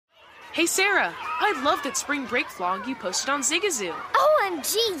Hey Sarah, I love that spring break vlog you posted on Zigazoo.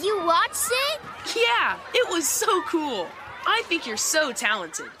 OMG, you watched it? Yeah, it was so cool. I think you're so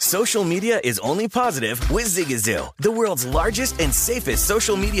talented. Social media is only positive with Zigazoo, the world's largest and safest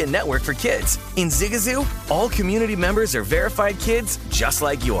social media network for kids. In Zigazoo, all community members are verified kids just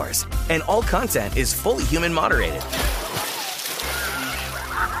like yours, and all content is fully human moderated.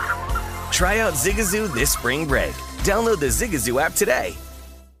 Try out Zigazoo this spring break. Download the Zigazoo app today.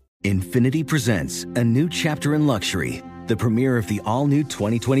 Infiniti presents a new chapter in luxury, the premiere of the all-new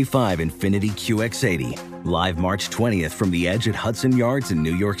 2025 Infiniti QX80, live March 20th from the Edge at Hudson Yards in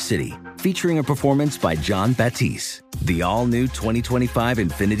New York City, featuring a performance by Jon Batiste. The all-new 2025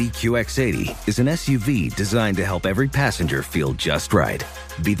 Infiniti QX80 is an SUV designed to help every passenger feel just right.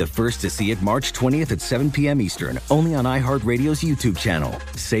 Be the first to see it March 20th at 7 p.m. Eastern, only on iHeartRadio's YouTube channel.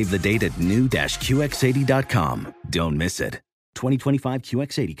 Save the date at new-QX80.com. Don't miss it. 2025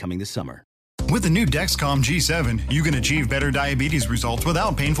 QX80 coming this summer. With the new Dexcom G7, you can achieve better diabetes results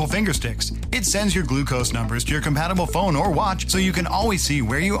without painful finger sticks. It sends your glucose numbers to your compatible phone or watch so you can always see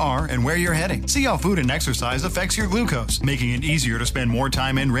where you are and where you're heading. See how food and exercise affects your glucose, making it easier to spend more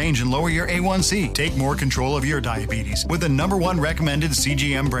time in range and lower your A1C. Take more control of your diabetes with the #1 recommended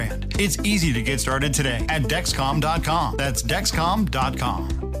CGM brand. It's easy to get started today at Dexcom.com. That's Dexcom.com.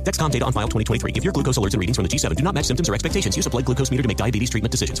 Dexcom data on file 2023. If your glucose alerts and readings from the G7 do not match symptoms or expectations, use a blood glucose meter to make diabetes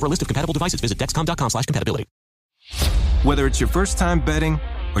treatment decisions. For a list of compatible devices, visit Dexcom.com/compatibility. Whether it's your first time betting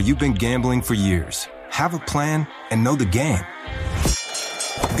or you've been gambling for years, have a plan and know the game.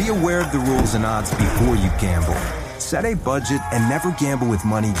 Be aware of the rules and odds before you gamble. Set a budget and never gamble with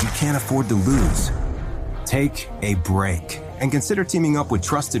money you can't afford to lose. Take a break and consider teaming up with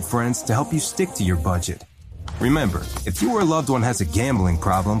trusted friends to help you stick to your budget. Remember, if you or a loved one has a gambling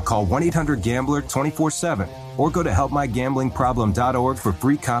problem, call 1-800-GAMBLER 24/7 or go to helpmygamblingproblem.org for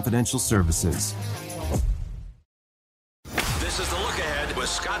free confidential services. This is the Look Ahead with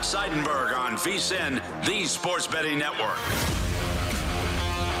Scott Seidenberg on VSiN, the Sports Betting Network.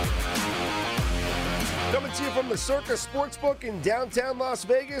 Coming to you from the Circa Sportsbook in downtown Las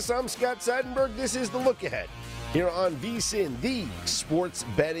Vegas, I'm Scott Seidenberg. This is the Look Ahead here on VSiN, the Sports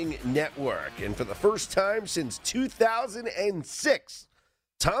Betting Network. And for the first time since 2006,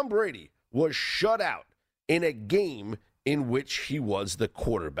 Tom Brady was shut out in a game in which he was the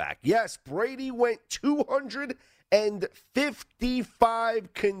quarterback. Yes, Brady went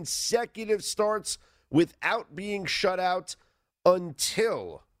 255 consecutive starts without being shut out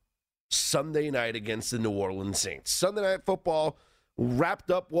until Sunday night against the New Orleans Saints. Sunday Night Football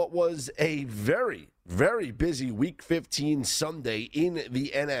wrapped up what was a very, very busy Week 15 Sunday in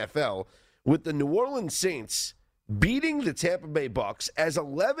the NFL with the New Orleans Saints beating the Tampa Bay Bucks as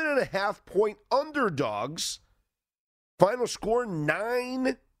 11.5-point underdogs. Final score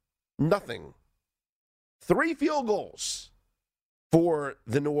 9-0. 3 field goals for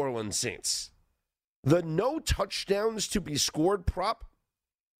the New Orleans Saints. The no touchdowns to be scored prop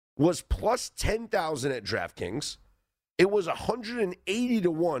was plus 10,000 at DraftKings. It was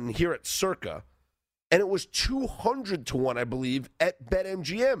 180-1 here at Circa, and it was 200-1, I believe, at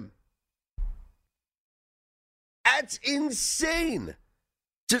BetMGM. That's insane.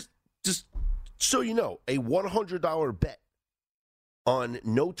 Just so you know, a $100 bet on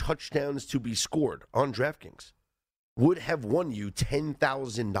no touchdowns to be scored on DraftKings would have won you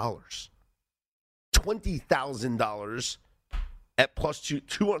 $10,000. $20,000 at plus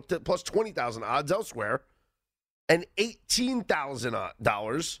 20,000 odds elsewhere, and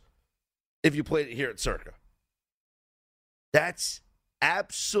 $18,000 if you played it here at Circa. That's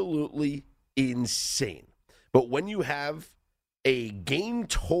absolutely insane. But when you have a game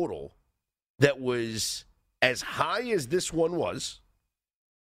total that was as high as this one was,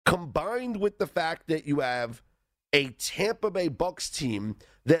 combined with the fact that you have a Tampa Bay Bucks team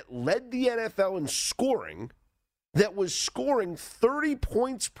that led the NFL in scoring, that was scoring 30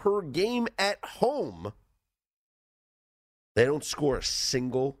 points per game at home, they don't score a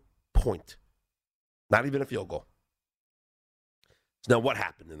single point. Not even a field goal. So now what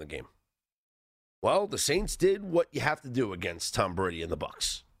happened in the game? Well, the Saints did what you have to do against Tom Brady and the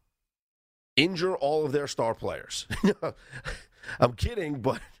Bucks. Injure all of their star players. I'm kidding,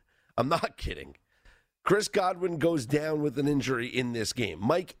 but I'm not kidding. Chris Godwin goes down with an injury in this game.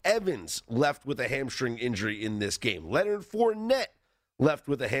 Mike Evans left with a hamstring injury in this game. Leonard Fournette left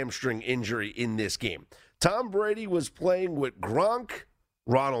with a hamstring injury in this game. Tom Brady was playing with Gronk,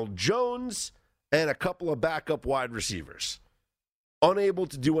 Ronald Jones, and a couple of backup wide receivers. Unable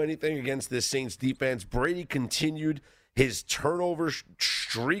to do anything against this Saints defense, Brady continued his turnover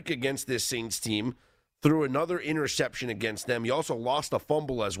streak against this Saints team, threw another interception against them. He also lost a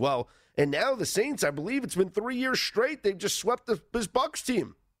fumble as well. And now the Saints, I believe it's been 3 years straight, they've just swept this Bucs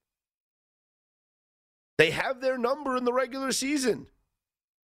team. They have their number in the regular season.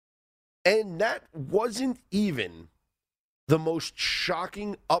 And that wasn't even the most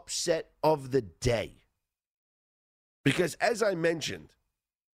shocking upset of the day. Because as I mentioned,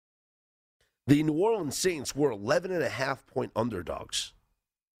 the New Orleans Saints were 11.5-point underdogs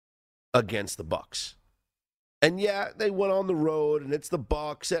against the Bucs. And yeah, they went on the road, and it's the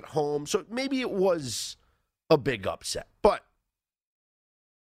Bucs at home, so maybe it was a big upset. But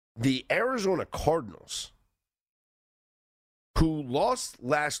the Arizona Cardinals, who lost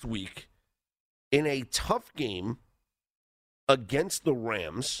last week in a tough game against the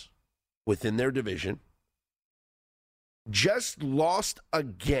Rams within their division, just lost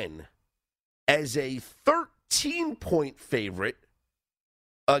again as a 13-point favorite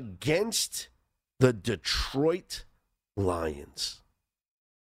against the Detroit Lions.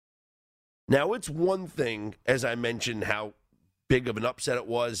 Now, it's one thing, as I mentioned, how big of an upset it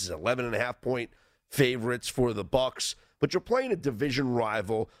was, 11.5-point favorites for the Bucs, but you're playing a division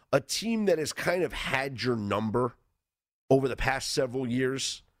rival, a team that has kind of had your number over the past several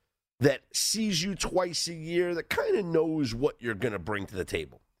years, that sees you twice a year, that kind of knows what you're going to bring to the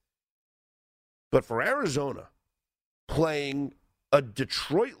table. But for Arizona, playing a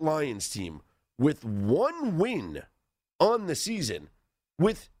Detroit Lions team with one win on the season,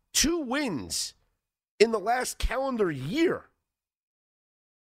 with 2 wins in the last calendar year,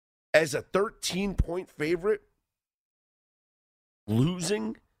 as a 13-point favorite,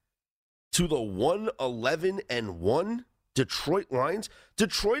 losing to the 1-11-1 Detroit Lions.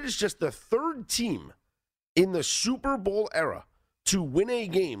 Detroit is just the 3rd team in the Super Bowl era to win a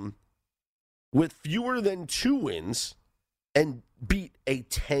game with fewer than 2 wins and beat a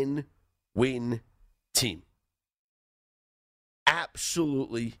 10-win team.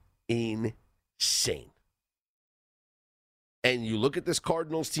 Absolutely insane. And you look at this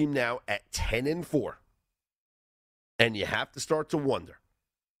Cardinals team now at 10-4, and you have to start to wonder,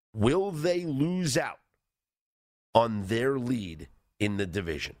 will they lose out on their lead in the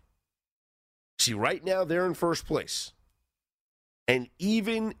division? See, right now they're in first place. And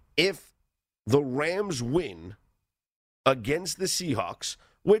even if the Rams win against the Seahawks,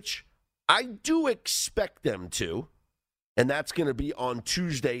 which I do expect them to, and that's going to be on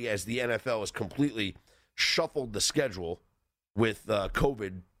Tuesday as the NFL has completely shuffled the schedule with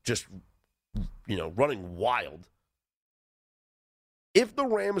COVID just, running wild. If the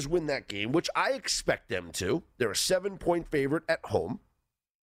Rams win that game, which I expect them to, they're a 7-point favorite at home.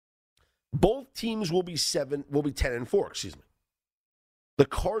 Both teams will be 10-4, The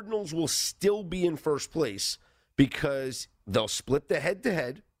Cardinals will still be in first place because they'll split the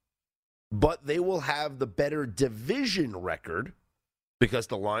head-to-head, but they will have the better division record because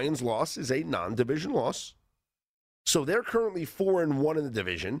the Lions' loss is a non-division loss. So they're currently 4-1 in the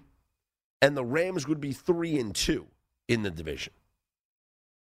division, and the Rams would be 3-2 in the division.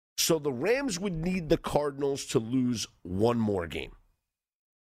 So the Rams would need the Cardinals to lose one more game.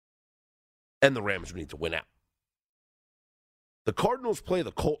 And the Rams would need to win out. The Cardinals play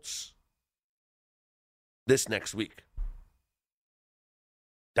the Colts this next week.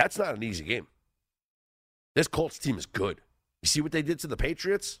 That's not an easy game. This Colts team is good. You see what they did to the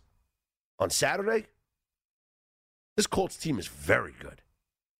Patriots on Saturday? This Colts team is very good.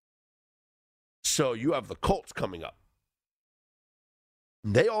 So you have the Colts coming up.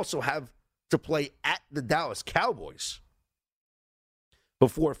 They also have to play at the Dallas Cowboys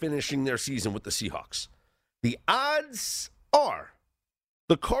before finishing their season with the Seahawks. The odds are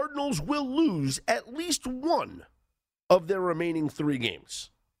the Cardinals will lose at least one of their remaining 3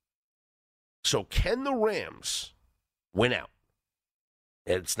 games. So can the Rams win out?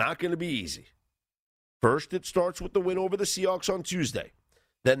 And it's not going to be easy. First, it starts with the win over the Seahawks on Tuesday.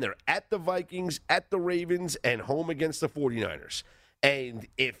 Then they're at the Vikings, at the Ravens, and home against the 49ers. And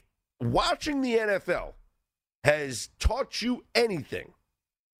if watching the NFL has taught you anything,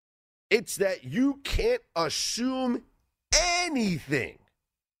 it's that you can't assume anything.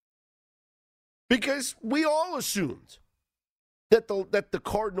 Because we all assumed that the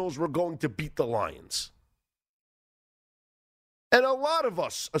Cardinals were going to beat the Lions. And a lot of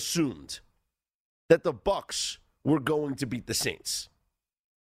us assumed that the Bucs were going to beat the Saints.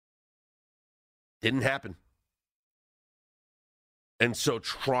 Didn't happen. And so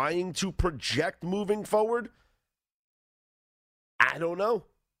trying to project moving forward, I don't know.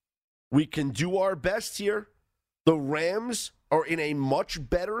 We can do our best here. The Rams are in a much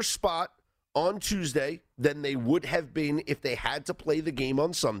better spot on Tuesday than they would have been if they had to play the game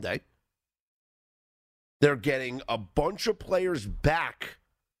on Sunday. They're getting a bunch of players back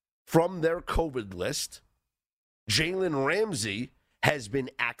from their COVID list. Jalen Ramsey has been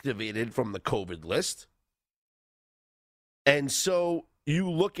activated from the COVID list. And so you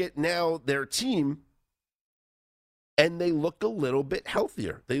look at now their team, and they look a little bit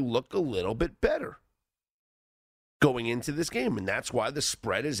healthier. They look a little bit better going into this game, and that's why the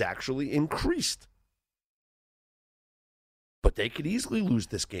spread is actually increased. But they could easily lose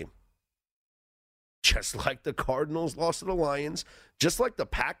this game. Just like the Cardinals lost to the Lions, just like the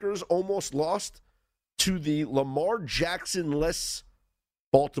Packers almost lost to the Lamar Jackson-less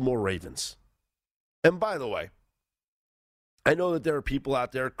Baltimore Ravens. And by the way, I know that there are people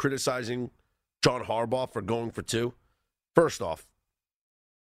out there criticizing John Harbaugh for going for 2. First off,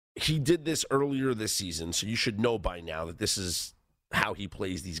 he did this earlier this season, so you should know by now that this is how he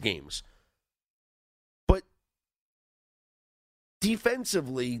plays these games. But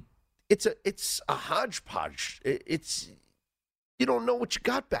defensively, it's a hodgepodge. You don't know what you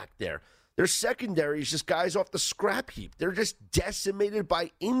got back there. Their secondary is just guys off the scrap heap. They're just decimated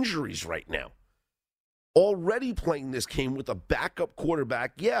by injuries right now. Already playing this game with a backup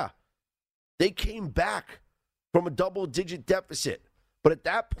quarterback, yeah, they came back from a double-digit deficit. But at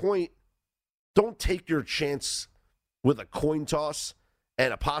that point, don't take your chance with a coin toss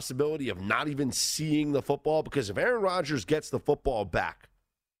and a possibility of not even seeing the football, because if Aaron Rodgers gets the football back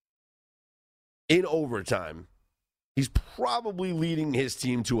in overtime, he's probably leading his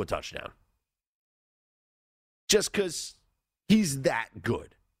team to a touchdown. Just because he's that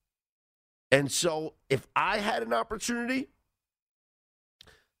good. And so if I had an opportunity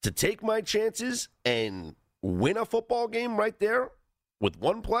to take my chances and win a football game right there with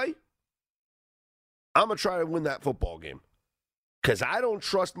one play, I'm going to try to win that football game. Because I don't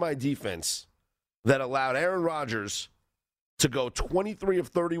trust my defense that allowed Aaron Rodgers to go 23 of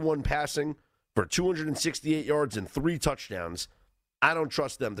 31 passing for 268 yards and 3 touchdowns. I don't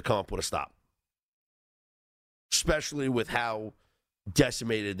trust them to come up with a stop. Especially with how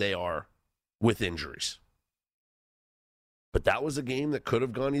decimated they are with injuries. But that was a game that could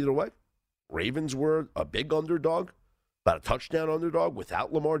have gone either way. Ravens were a big underdog, about a touchdown underdog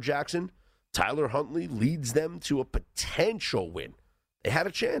without Lamar Jackson. Tyler Huntley leads them to a potential win. They had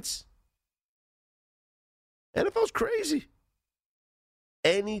a chance. NFL's crazy.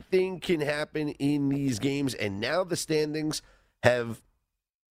 Anything can happen in these games, and now the standings have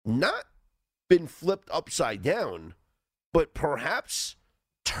not been flipped upside down, but perhaps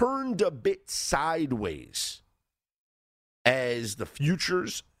turned a bit sideways as the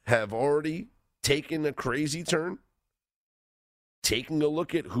futures have already taken a crazy turn, taking a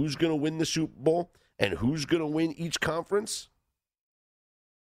look at who's going to win the Super Bowl and who's going to win each conference.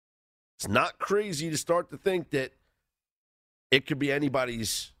 It's not crazy to start to think that it could be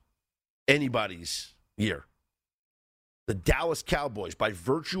anybody's year. The Dallas Cowboys, by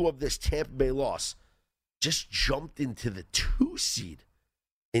virtue of this Tampa Bay loss, just jumped into the 2 seed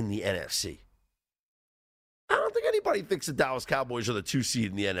in the NFC. I don't think anybody thinks the Dallas Cowboys are the 2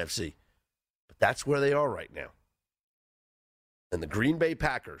 seed in the NFC. But that's where they are right now. And the Green Bay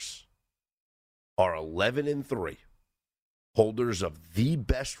Packers are 11-3, holders of the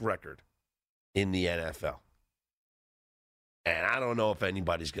best record in the NFL. And I don't know if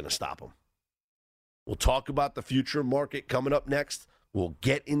anybody's going to stop them. We'll talk about the future market coming up next. We'll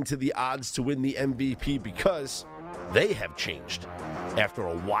get into the odds to win the MVP because they have changed after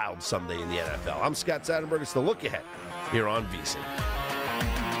a wild Sunday in the NFL. I'm Scott Seidenberg. It's The Look Ahead here on VSiN.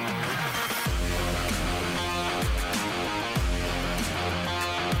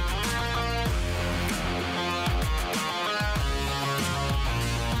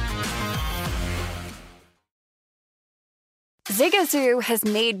 Zigazoo has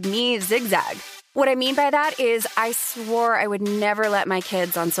made me zigzag. What I mean by that is I swore I would never let my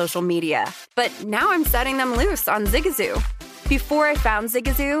kids on social media, but now I'm setting them loose on Zigazoo. Before I found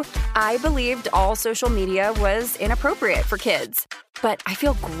Zigazoo, I believed all social media was inappropriate for kids. But I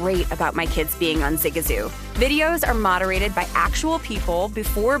feel great about my kids being on Zigazoo. Videos are moderated by actual people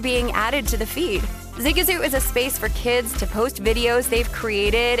before being added to the feed. Zigazoo is a space for kids to post videos they've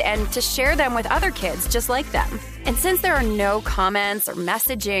created and to share them with other kids just like them. And since there are no comments or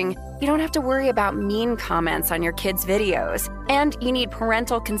messaging, you don't have to worry about mean comments on your kids' videos. And you need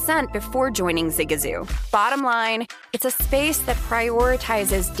parental consent before joining Zigazoo. Bottom line, it's a space that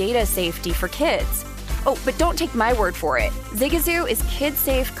prioritizes data safety for kids. Oh, but don't take my word for it. Zigazoo is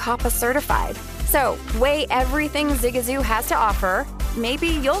KidSafe COPPA certified. So, weigh everything Zigazoo has to offer. Maybe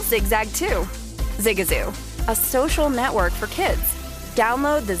you'll zigzag too. Zigazoo, a social network for kids.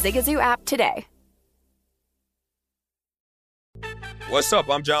 Download the Zigazoo app today. What's up?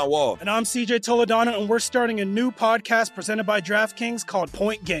 I'm John Wall. And I'm CJ Toledano, and we're starting a new podcast presented by DraftKings called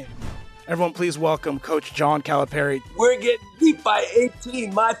Point Game. Everyone, please welcome Coach John Calipari. We're getting beat by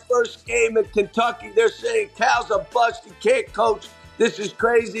 18. My first game in Kentucky, they're saying Cal's a bust. You can't coach. This is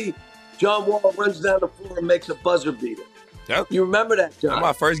crazy. John Wall runs down the floor and makes a buzzer beater. Yep. You remember that, John? That's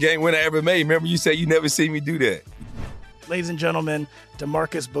my first game winner I ever made. Remember you said you never seen me do that. Ladies and gentlemen,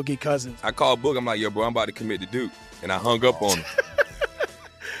 DeMarcus Boogie Cousins. I called Boog. I'm like, yo, bro, I'm about to commit to Duke. And I hung up on him.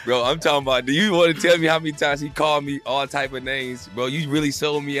 Bro, I'm talking about, do you want to tell me how many times he called me all type of names? Bro, you really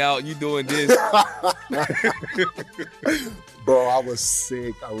sold me out. You doing this. Bro, I was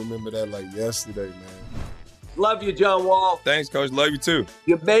sick. I remember that like yesterday, man. Love you, John Wall. Thanks, Coach. Love you, too.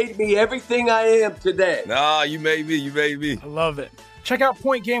 You made me everything I am today. Nah, you made me. You made me. I love it. Check out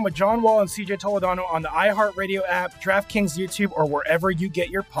Point Game with John Wall and CJ Toledano on the iHeartRadio app, DraftKings YouTube, or wherever you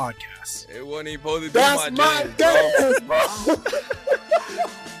get your podcasts. It wasn't even supposed to be That's my game, bro.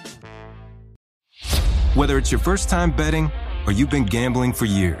 Whether it's your first time betting or you've been gambling for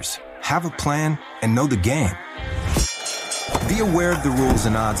years, have a plan and know the game. Be aware of the rules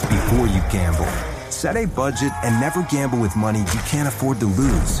and odds before you gamble. Set a budget and never gamble with money you can't afford to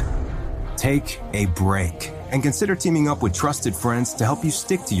lose. Take a break and consider teaming up with trusted friends to help you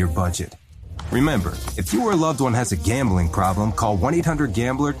stick to your budget. Remember, if you or a loved one has a gambling problem, call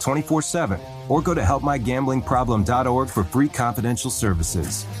 1-800-GAMBLER 24/7 or go to helpmygamblingproblem.org for free confidential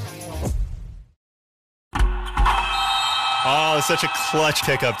services. Oh, it's such a clutch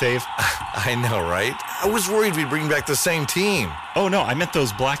pickup, Dave. I know, right? I was worried we'd bring back the same team. Oh, no, I meant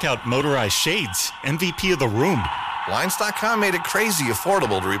those blackout motorized shades. MVP of the room. Blinds.com made it crazy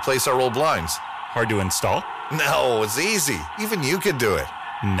affordable to replace our old blinds. Hard to install? No, it's easy. Even you could do it.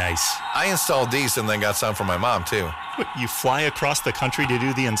 Nice. I installed these and then got some for my mom, too. What, you fly across the country to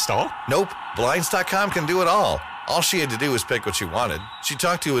do the install? Nope. Blinds.com can do it all. All she had to do was pick what she wanted. She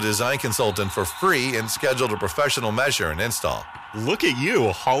talked to a design consultant for free and scheduled a professional measure and install. Look at you,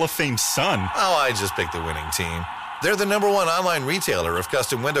 a Hall of Fame son. Oh, I just picked the winning team. They're the #1 online retailer of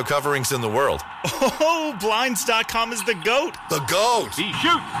custom window coverings in the world. Oh, Blinds.com is the GOAT. The GOAT! He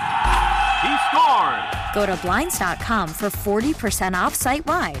shoots! He scores! Go to Blinds.com for 40% off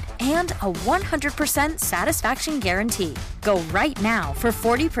site-wide and a 100% satisfaction guarantee. Go right now for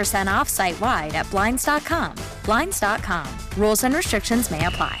 40% off site-wide at Blinds.com. Blinds.com. Rules and restrictions may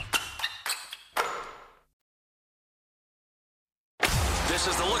apply. This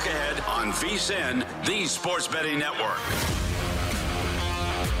is the look ahead on VSiN, the Sports Betting Network.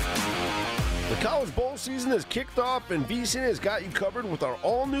 The college bowl season has kicked off, and VSiN has got you covered with our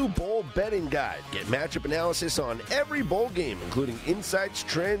all-new bowl betting guide. Get matchup analysis on every bowl game, including insights,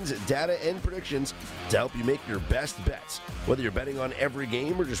 trends, data, and predictions to help you make your best bets. Whether you're betting on every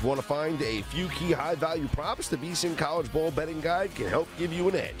game or just want to find a few key high-value props, the VSiN College Bowl Betting Guide can help give you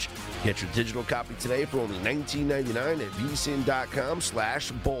an edge. Get your digital copy today for only $19.99 at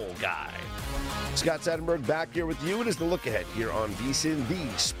vsin.com/bowl guide. Scott Seidenberg back here with you. It is the look ahead here on VSiN,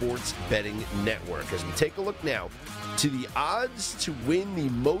 the Sports Betting Network, as we take a look now to the odds to win the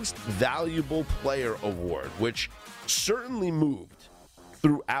Most Valuable Player Award, which certainly moved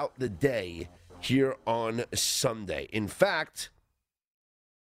throughout the day here on Sunday. In fact,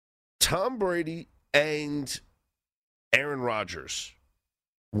 Tom Brady and Aaron Rodgers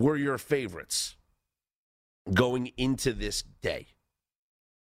were your favorites going into this day.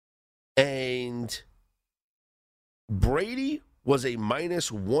 And Brady was a minus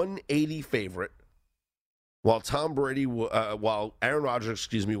 180 favorite, while while Aaron Rodgers,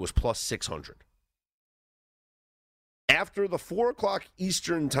 was plus 600. After the 4 o'clock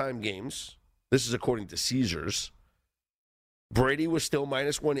Eastern time games, this is according to Caesars, Brady was still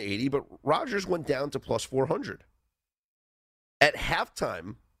minus 180, but Rodgers went down to plus 400. At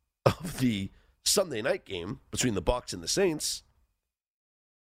halftime of the Sunday night game between the Bucs and the Saints,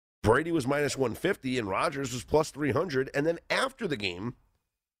 Brady was minus 150 and Rodgers was plus 300. And then after the game,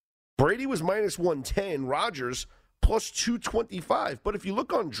 Brady was minus 110, Rodgers plus 225. But if you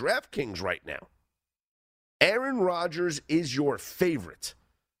look on DraftKings right now, Aaron Rodgers is your favorite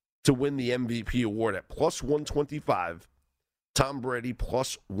to win the MVP award at plus 125. Tom Brady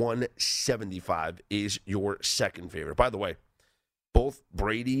plus 175 is your second favorite. By the way, both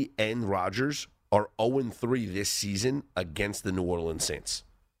Brady and Rodgers are 0-3 this season against the New Orleans Saints.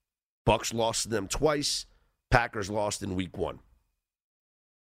 Bucs lost to them twice. Packers lost in week 1.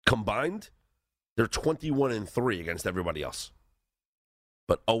 Combined, they're 21-3 against everybody else.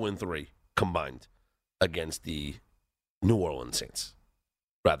 But 0-3 combined against the New Orleans Saints.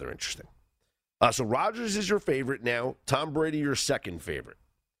 Rather interesting. So Rodgers is your favorite now. Tom Brady, your second favorite.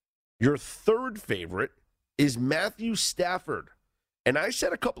 Your third favorite is Matthew Stafford And I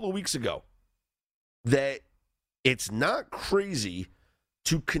said a couple of weeks ago that it's not crazy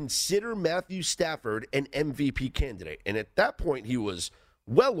to consider Matthew Stafford an MVP candidate. And at that point, he was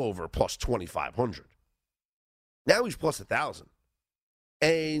well over plus 2,500. Now he's plus 1,000.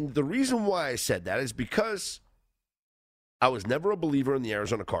 And the reason why I said that is because I was never a believer in the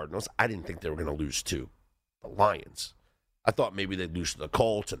Arizona Cardinals. I didn't think they were going to lose to the Lions. I thought maybe they'd lose to the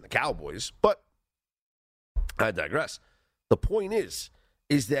Colts and the Cowboys, but I digress. The point is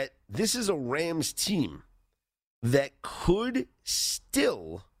that this is a Rams team that could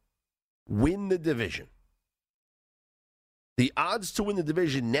still win the division. The odds to win the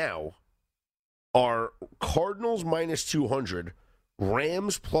division now are Cardinals minus 200,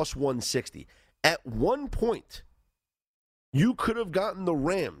 Rams plus 160. At one point, you could have gotten the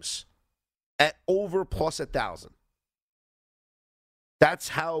Rams at over plus 1,000. That's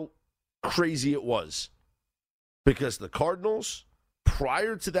how crazy it was. Because the Cardinals,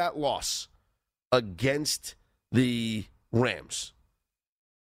 prior to that loss against the Rams,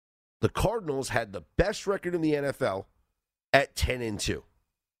 the Cardinals had the best record in the NFL at 10-2.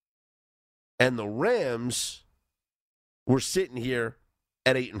 And the Rams were sitting here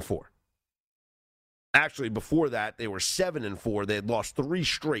at 8-4. Actually, before that, they were 7-4. They had lost 3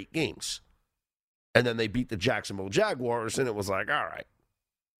 straight games. And then they beat the Jacksonville Jaguars, and it was like, all right.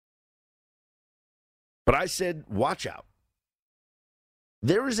 But I said, watch out.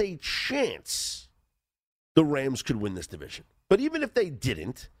 There is a chance the Rams could win this division. But even if they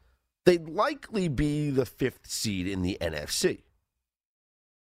didn't, they'd likely be the 5th seed in the NFC.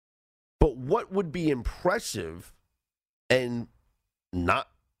 But what would be impressive and not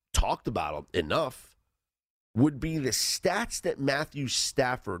talked about enough would be the stats that Matthew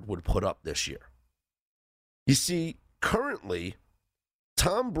Stafford would put up this year. You see, currently,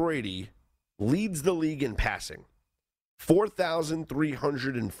 Tom Brady leads the league in passing,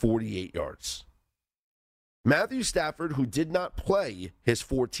 4,348 yards. Matthew Stafford, who did not play his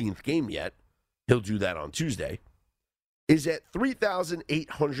 14th game yet, he'll do that on Tuesday, is at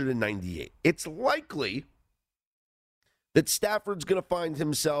 3,898. It's likely that Stafford's going to find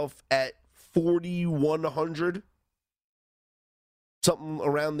himself at 4,100, something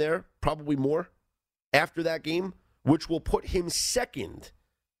around there, probably more, after that game, which will put him second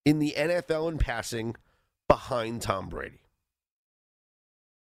in the NFL in passing behind Tom Brady.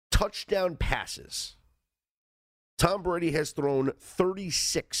 Touchdown passes. Tom Brady has thrown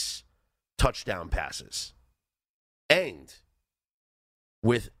 36 touchdown passes. And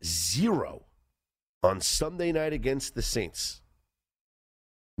with 0 on Sunday night against the Saints,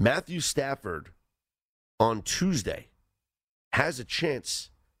 Matthew Stafford on Tuesday has a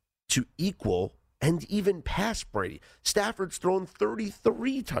chance to equal and even pass Brady. Stafford's thrown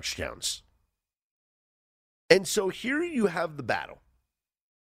 33 touchdowns. And so here you have the battle.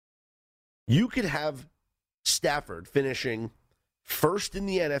 You could have Stafford finishing first in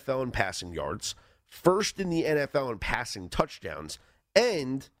the NFL in passing yards, first in the NFL in passing touchdowns,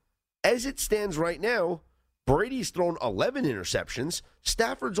 and as it stands right now, Brady's thrown 11 interceptions.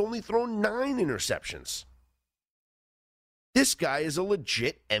 Stafford's only thrown 9 interceptions. This guy is a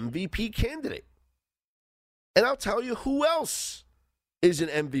legit MVP candidate. And I'll tell you who else is an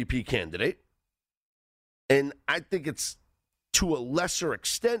MVP candidate. And I think it's to a lesser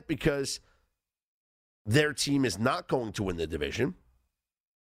extent because their team is not going to win the division.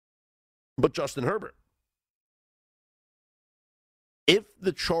 But Justin Herbert. If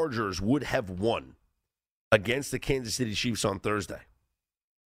the Chargers would have won against the Kansas City Chiefs on Thursday,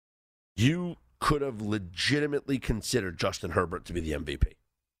 you could have legitimately considered Justin Herbert to be the MVP.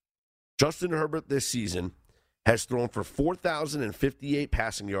 Justin Herbert this season has thrown for 4,058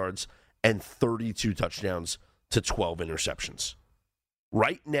 passing yards and 32 touchdowns to 12 interceptions.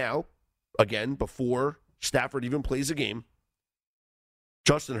 Right now, again, before Stafford even plays a game,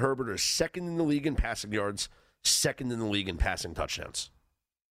 Justin Herbert is second in the league in passing yards, second in the league in passing touchdowns.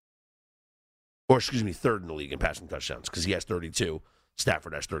 Or, third in the league in passing touchdowns because he has 32.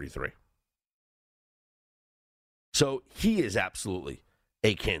 Stafford has 33. So he is absolutely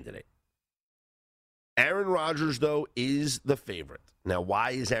a candidate. Aaron Rodgers, though, is the favorite. Now,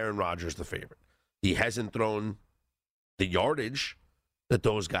 why is Aaron Rodgers the favorite? He hasn't thrown the yardage that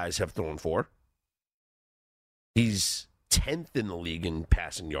those guys have thrown for. He's 10th in the league in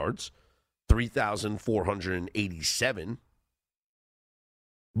passing yards, 3,487.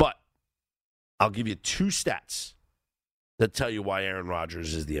 But I'll give you 2 stats that tell you why Aaron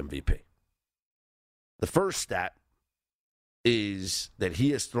Rodgers is the MVP. The first stat is that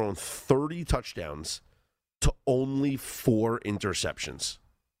he has thrown 30 touchdowns to only 4 interceptions.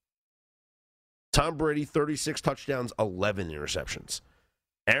 Tom Brady, 36 touchdowns, 11 interceptions.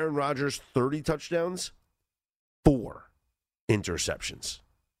 Aaron Rodgers, 30 touchdowns, 4 interceptions.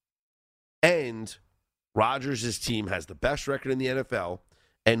 And Rodgers' team has the best record in the NFL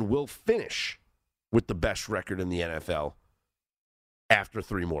and will finish with the best record in the NFL after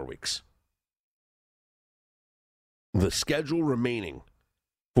 3 more weeks. The schedule remaining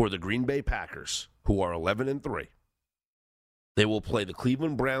for the Green Bay Packers, who are 11-3, they will play the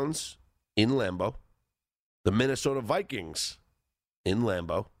Cleveland Browns in Lambeau, the Minnesota Vikings in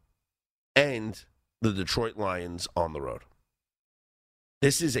Lambeau, and the Detroit Lions on the road.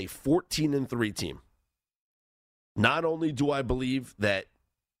 This is a 14-3 team. Not only do I believe that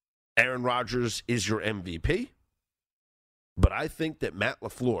Aaron Rodgers is your MVP, but I think that Matt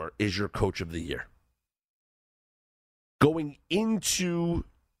LaFleur is your coach of the year. Going into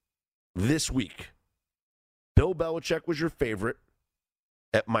this week, Bill Belichick was your favorite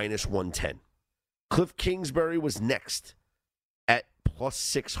at -110. Cliff Kingsbury was next at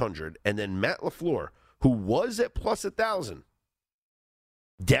 +600. And then Matt LaFleur, who was at +1,000,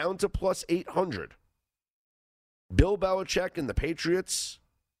 down to +800. Bill Belichick and the Patriots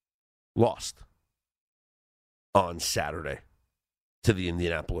lost on Saturday to the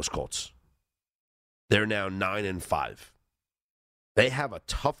Indianapolis Colts. They're now 9-5. They have a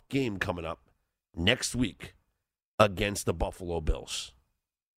tough game coming up next week against the Buffalo Bills.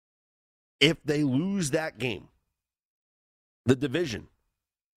 If they lose that game, the division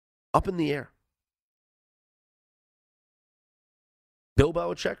up in the air. Bill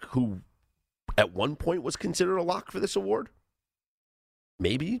Belichick, who at one point was considered a lock for this award,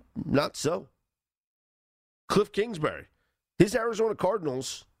 maybe not so. Cliff Kingsbury, his Arizona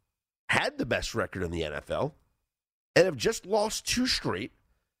Cardinals had the best record in the NFL and have just lost 2 straight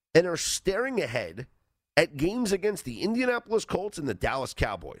and are staring ahead at games against the Indianapolis Colts and the Dallas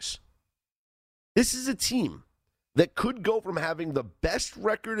Cowboys. This is a team that could go from having the best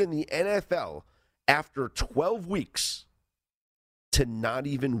record in the NFL after 12 weeks to not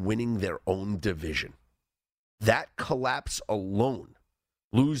even winning their own division. That collapse alone,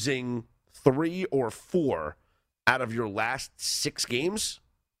 losing 3 or 4 out of your last 6 games,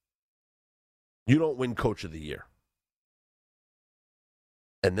 you don't win Coach of the Year.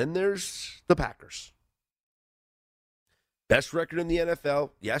 And then there's the Packers. Best record in the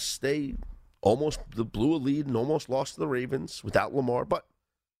NFL. Yes, they almost blew a lead and almost lost to the Ravens without Lamar, but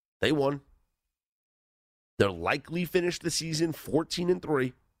they won. They'll likely finish the season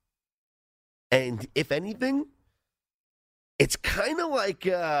 14-3. And if anything, it's kind of like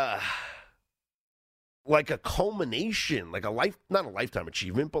a culmination, like not a lifetime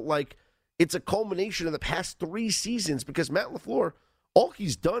achievement, but like it's a culmination of the past 3 seasons because Matt LaFleur, all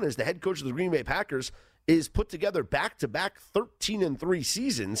he's done as the head coach of the Green Bay Packers is put together back-to-back 13-3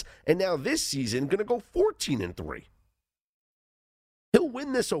 seasons, and now this season going to go 14-3. He'll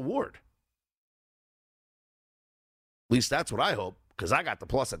win this award. At least that's what I hope, because I got the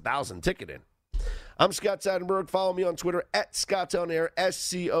 +1,000 ticket in. I'm Scott Seidenberg. Follow me on Twitter at ScottOnAir,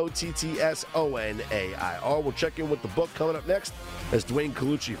 SCOTTSONAIR. We'll check in with the book coming up next as Dwayne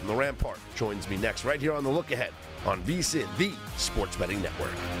Colucci from the Rampart joins me next, right here on The Look Ahead on VSiN, the Sports Betting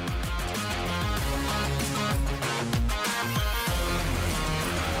Network.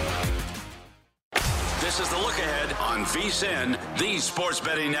 This is The Look Ahead on VSiN, the Sports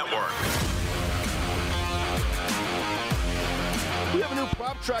Betting Network. We have a new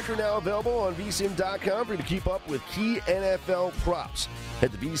prop tracker now available on VSiN.com for you to keep up with key NFL props.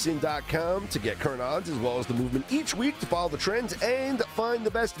 Head to VSiN.com to get current odds as well as the movement each week to follow the trends and find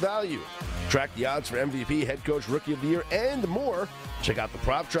the best value. Track the odds for MVP, head coach, rookie of the year, and more. Check out the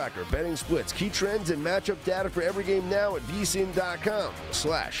prop tracker, betting splits, key trends, and matchup data for every game now at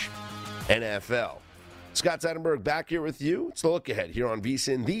VSiN.com/NFL. Scott Seidenberg back here with you. It's The Look Ahead here on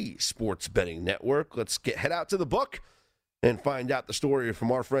VSiN, the Sports Betting Network. Let's head out to the book and find out the story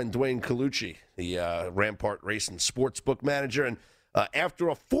from our friend Dwayne Colucci, the Rampart Racing Sportsbook manager. And after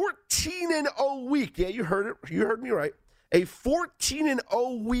a 14-0 week, yeah, you heard it. You heard me right. A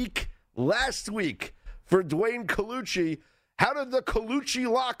 14-0 week last week for Dwayne Colucci. How did the Colucci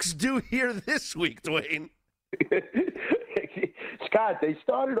locks do here this week, Dwayne? Scott, they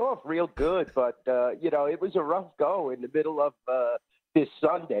started off real good, but, it was a rough go in the middle of this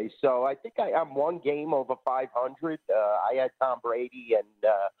Sunday. So I think I'm one game over 500. I had Tom Brady and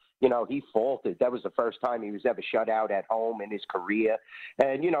he faltered. That was the first time he was ever shut out at home in his career.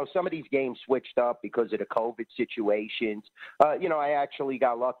 And, some of these games switched up because of the COVID situations. I actually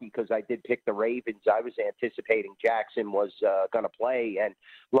got lucky because I did pick the Ravens. I was anticipating Jackson was going to play, and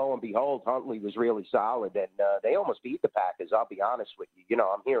lo and behold, Huntley was really solid, and they almost beat the Packers, I'll be honest with you.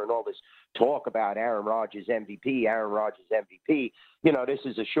 I'm hearing all this talk about Aaron Rodgers MVP. This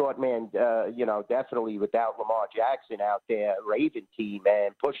is a short man, definitely without Lamar Jackson out there, Raven team,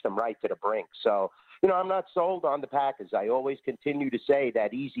 and pushed them right to the brink. So, I'm not sold on the Packers. I always continue to say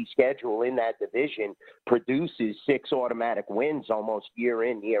that easy schedule in that division produces 6 automatic wins almost year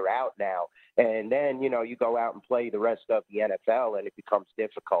in, year out now. And then, you go out and play the rest of the NFL, and it becomes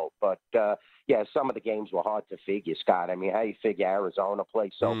difficult. But, some of the games were hard to figure, Scott. I mean, how you figure Arizona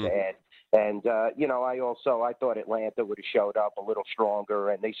plays so bad? And, I thought Atlanta would have showed up a little stronger,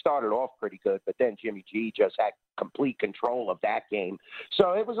 and they started off pretty good, but then Jimmy G just had complete control of that game.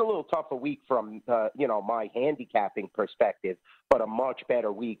 So it was a little tougher week from, my handicapping perspective, but a much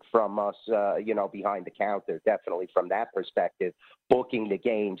better week from us, behind the counter, definitely from that perspective. Booking the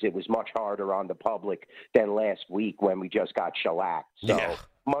games, it was much harder on the public than last week when we just got shellacked. So. Yeah.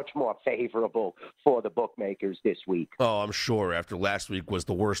 Much more favorable for the bookmakers this week. Oh, I'm sure after last week was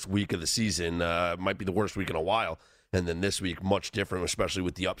the worst week of the season, might be the worst week in a while. And then this week, much different, especially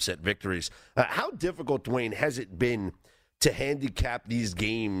with the upset victories. How difficult, Dwayne, has it been to handicap these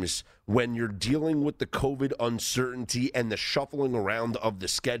games when you're dealing with the COVID uncertainty and the shuffling around of the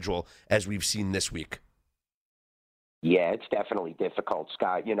schedule as we've seen this week? Yeah, it's definitely difficult,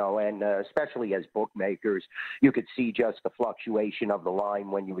 Scott, and especially as bookmakers, you could see just the fluctuation of the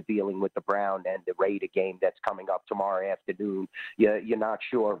line when you were dealing with the Brown and the Raider game that's coming up tomorrow afternoon. You're not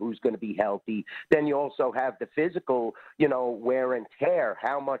sure who's going to be healthy. Then you also have the physical, wear and tear.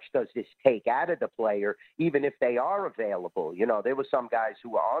 How much does this take out of the player, even if they are available? There were some guys who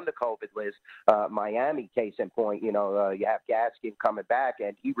were on the COVID list. Miami, case in point, you have Gaskin coming back,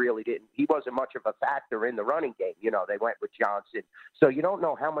 and he wasn't much of a factor in the running game. They went with Johnson. So you don't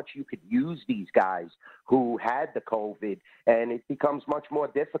know how much you could use these guys who had the COVID, and it becomes much more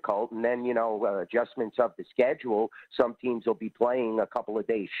difficult. And then, adjustments of the schedule. Some teams will be playing a couple of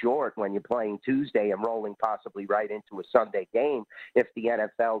days short when you're playing Tuesday and rolling possibly right into a Sunday game if the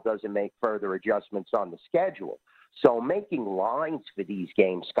NFL doesn't make further adjustments on the schedule. So making lines for these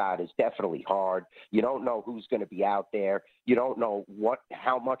games, Scott, is definitely hard. You don't know who's going to be out there. You don't know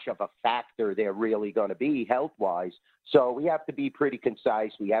how much of a factor they're really going to be health-wise. So we have to be pretty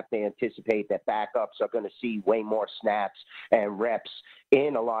concise. We have to anticipate that backups are going to see way more snaps and reps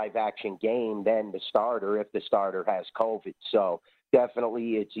in a live-action game than the starter if the starter has COVID. So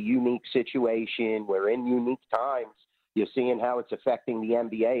definitely it's a unique situation. We're in unique times. You're seeing how it's affecting the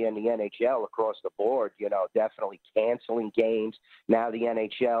NBA and the NHL across the board, definitely canceling games. Now the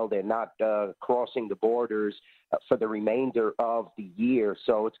NHL, they're not crossing the borders for the remainder of the year.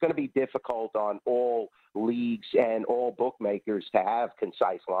 So it's going to be difficult on all leagues and all bookmakers to have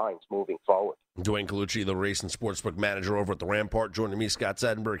concise lines moving forward. Dwayne Colucci, the race and sportsbook manager over at the Rampart, joining me, Scott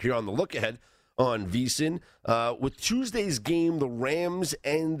Seidenberg, here on The Look Ahead on VSiN. With Tuesday's game, the Rams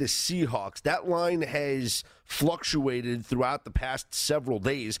and the Seahawks, that line has fluctuated throughout the past several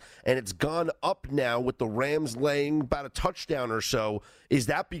days, and it's gone up now with the Rams laying about a touchdown or so. Is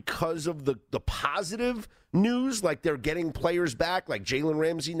that because of the positive news, like they're getting players back, like Jalen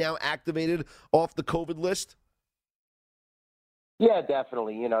Ramsey now activated off the COVID list? Yeah,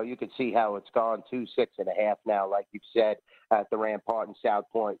 definitely. You can see how it's gone to 6.5 now, like you've said, at the Rampart and South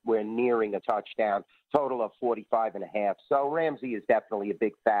Point. We're nearing a touchdown, total of 45.5. So Ramsey is definitely a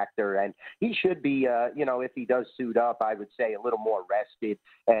big factor, and he should be, if he does suit up, I would say a little more rested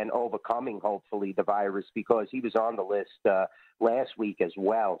and overcoming, hopefully, the virus, because he was on the list last week as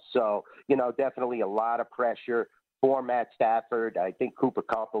well. So, definitely a lot of pressure for Matt Stafford. I think Cooper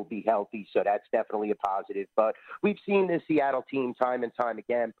Kupp will be healthy, so that's definitely a positive. But we've seen this Seattle team time and time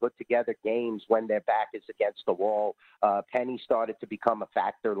again put together games when their back is against the wall. Penny started to become a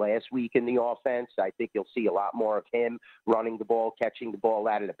factor last week in the offense. I think you'll see a lot more of him running the ball, catching the ball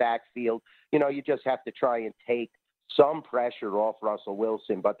out of the backfield. You just have to try and take some pressure off Russell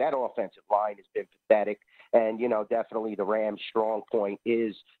Wilson, but that offensive line has been pathetic. And, definitely the Rams' strong point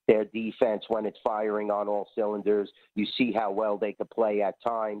is their defense when it's firing on all cylinders. You see how well they could play at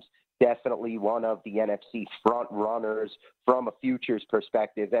times. Definitely one of the NFC front runners from a futures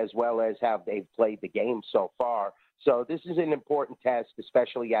perspective, as well as how they've played the game so far. So this is an important test,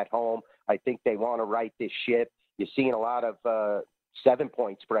 especially at home. I think they want to right this ship. You're seeing a lot of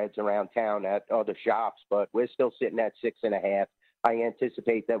 7-point spreads around town at other shops, but we're still sitting at 6.5. I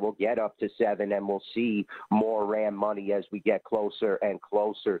anticipate that we'll get up to 7 and we'll see more Ram money as we get closer and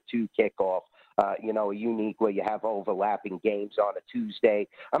closer to kickoff. A unique where you have overlapping games on a Tuesday.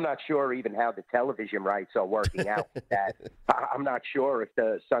 I'm not sure even how the television rights are working out with that. I'm not sure if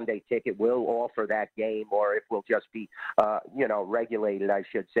the Sunday ticket will offer that game or if we'll just be, regulated, I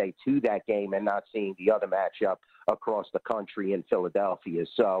should say, to that game and not seeing the other matchup across the country in Philadelphia.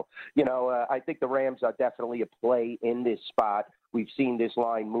 So, I think the Rams are definitely a play in this spot. We've seen this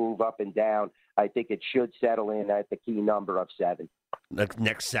line move up and down. I think it should settle in at the key number of 7.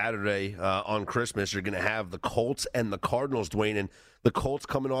 Next Saturday on Christmas, you're going to have the Colts and the Cardinals, Dwayne. And the Colts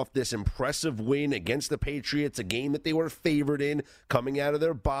coming off this impressive win against the Patriots, a game that they were favored in coming out of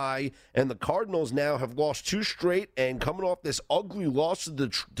their bye. And the Cardinals now have lost 2 straight and coming off this ugly loss to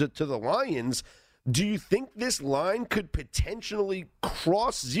the Lions. Do you think this line could potentially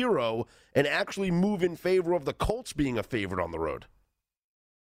cross 0 and actually move in favor of the Colts being a favorite on the road?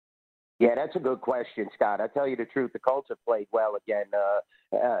 Yeah, that's a good question, Scott. I tell you the truth, the Colts have played well again,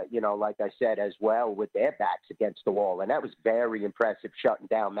 like I said, as well with their backs against the wall. And that was very impressive, shutting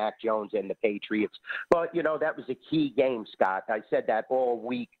down Mac Jones and the Patriots. But, that was a key game, Scott. I said that all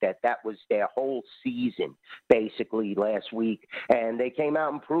week, that was their whole season, basically, last week. And they came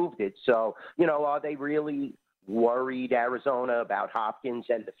out and proved it. So, are they really worried, Arizona, about Hopkins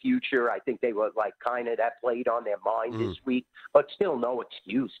and the future? I think they were that played on their mind this week, but still no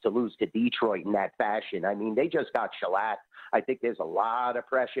excuse to lose to Detroit in that fashion. I mean, they just got shellacked. I think there's a lot of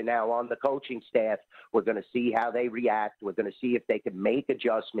pressure now on the coaching staff. We're going to see how they react. We're going to see if they can make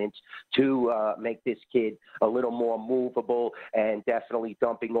adjustments to make this kid a little more movable and definitely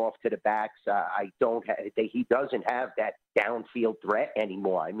dumping off to the backs. He doesn't have that downfield threat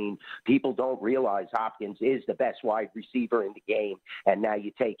anymore. I mean, people don't realize Hopkins is the best wide receiver in the game, and now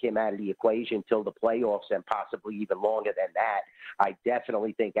you take him out of the equation till the playoffs and possibly even longer than that. I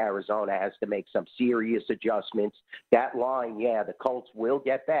definitely think Arizona has to make some serious adjustments. That line, the Colts will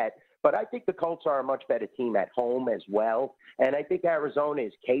get that. But I think the Colts are a much better team at home as well. And I think Arizona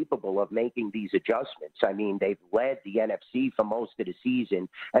is capable of making these adjustments. I mean, they've led the NFC for most of the season,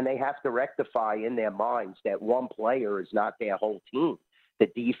 and they have to rectify in their minds that one player is not their whole team. The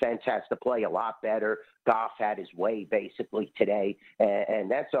defense has to play a lot better. Goff had his way basically today, and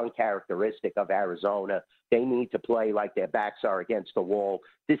that's uncharacteristic of Arizona. They need to play like their backs are against the wall.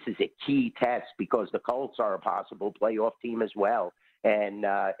 This is a key test because the Colts are a possible playoff team as well, and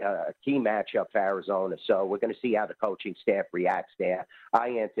a key matchup for Arizona. So we're going to see how the coaching staff reacts there.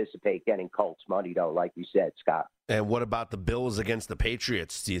 I anticipate getting Colts money, though, like you said, Scott. And what about the Bills against the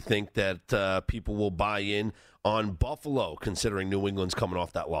Patriots? Do you think that people will buy in on Buffalo, considering New England's coming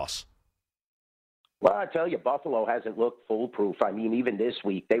off that loss? Well, I tell you, Buffalo hasn't looked foolproof. I mean, even this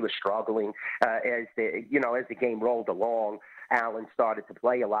week, they were struggling as the game rolled along. Allen started to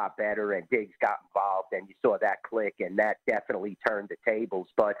play a lot better, and Diggs got involved, and you saw that click, and that definitely turned the tables.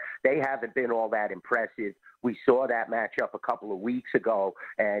 But they haven't been all that impressive. We saw that matchup a couple of weeks ago,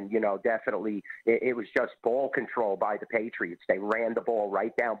 and, definitely it was just ball control by the Patriots. They ran the ball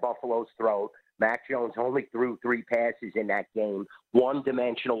right down Buffalo's throat. Mac Jones only threw 3 passes in that game,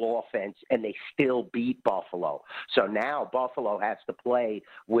 one-dimensional offense, and they still beat Buffalo. So now Buffalo has to play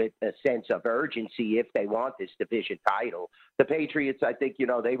with a sense of urgency if they want this division title. The Patriots, I think,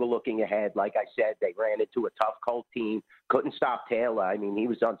 they were looking ahead. Like I said, they ran into a tough Colt team, couldn't stop Taylor. I mean, he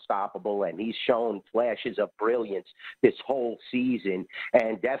was unstoppable, and he's shown flashes of brilliance this whole season.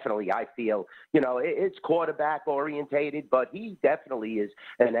 And definitely, I feel, it's quarterback-orientated, but he definitely is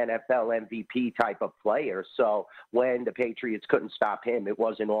an NFL MVP type of player. So when the Patriots couldn't stop him, it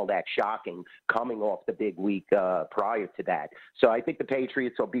wasn't all that shocking coming off the big week prior to that. So I think the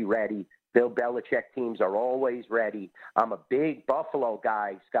Patriots will be ready. Bill Belichick teams are always ready. I'm a big Buffalo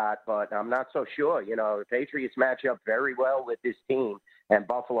guy, Scott, but I'm not so sure. The Patriots match up very well with this team, and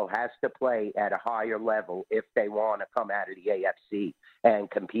Buffalo has to play at a higher level if they want to come out of the AFC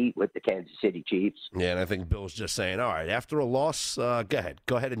and compete with the Kansas City Chiefs. Yeah, and I think Bill's just saying, all right, after a loss, go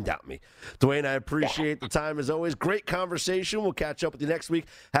ahead and doubt me. Dwayne, I appreciate the time as always. Great conversation. We'll catch up with you next week.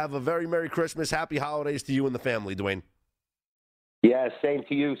 Have a very Merry Christmas. Happy holidays to you and the family, Dwayne. Yeah, same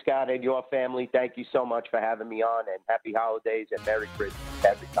to you, Scott, and your family. Thank you so much for having me on, and happy holidays and Merry Christmas,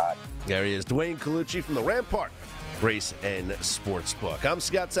 everybody. There he is, Dwayne Colucci from the Rampart Race and Sportsbook. I'm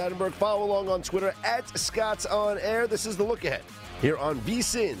Scott Seidenberg. Follow along on Twitter at Scott's On Air. This is The Look Ahead here on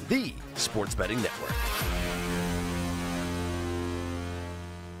VSiN, the Sports Betting Network.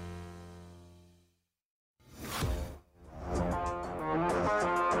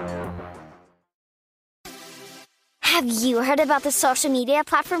 Have you heard about the social media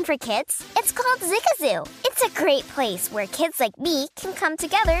platform for kids? It's called Zigazoo. It's a great place where kids like me can come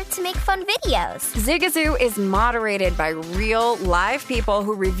together to make fun videos. Zigazoo is moderated by real, live people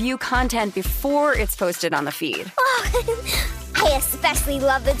who review content before it's posted on the feed. Oh, I especially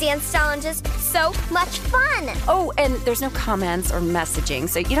love the dance challenges. So much fun. Oh, and there's no comments or messaging,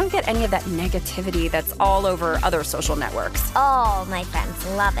 so you don't get any of that negativity that's all over other social networks. Oh, my friends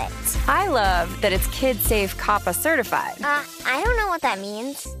love it. I love that it's kid-safe COPPA certified. I don't know what that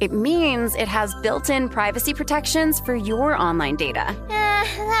means. It means it has built-in privacy protections for your online data.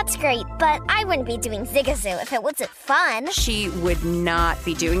 That's great, but I wouldn't be doing Zigazoo if it wasn't fun. She would not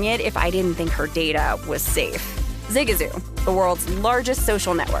be doing it if I didn't think her data was safe. Zigazoo, the world's largest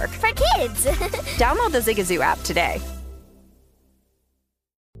social network. For kids. Download the Zigazoo app today.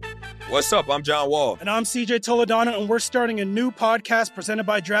 What's up? I'm John Wall. And I'm CJ Toledano, and we're starting a new podcast presented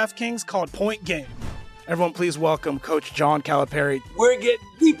by DraftKings called Point Game. Everyone, please welcome Coach John Calipari. We're getting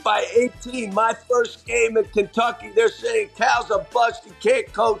beat by 18. My first game in Kentucky. They're saying Cal's a bust. He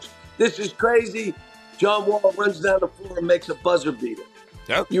can't coach. This is crazy. John Wall runs down the floor and makes a buzzer beater.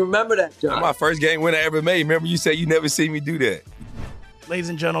 Yep. You remember that, John? That's my first game win I ever made. Remember you said you never seen me do that. Ladies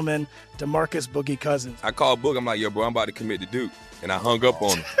and gentlemen, DeMarcus Boogie Cousins. I called Boog. I'm like, yo, bro, I'm about to commit to Duke. And I hung up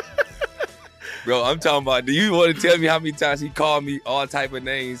on him. Bro, I'm talking about, do you want to tell me how many times he called me all type of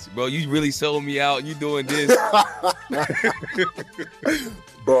names? Bro, you really sold me out. You doing this.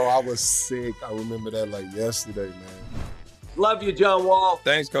 Bro, I was sick. I remember that like yesterday, man. Love you, John Wall.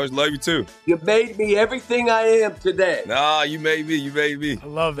 Thanks, Coach. Love you, too. You made me everything I am today. Nah, you made me. You made me. I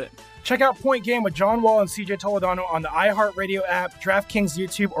love it. Check out Point Game with John Wall and CJ Toledano on the iHeartRadio app, DraftKings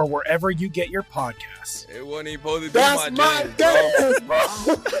YouTube, or wherever you get your podcasts. It wasn't even supposed to be That's my dance, bro.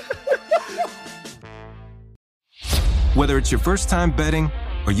 Whether it's your first time betting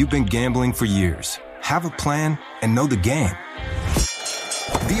or you've been gambling for years, have a plan and know the game.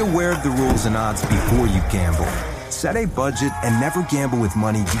 Be aware of the rules and odds before you gamble. Set a budget and never gamble with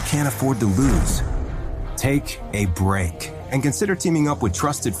money you can't afford to lose. Take a break and consider teaming up with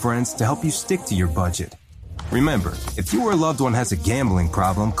trusted friends to help you stick to your budget. Remember, if you or a loved one has a gambling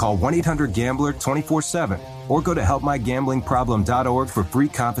problem, call 1-800-GAMBLER 24/7 or go to helpmygamblingproblem.org for free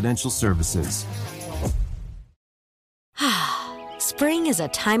confidential services. Spring is a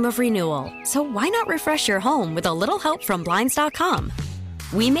time of renewal, so why not refresh your home with a little help from Blinds.com?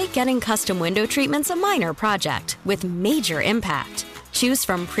 We make getting custom window treatments a minor project with major impact. Choose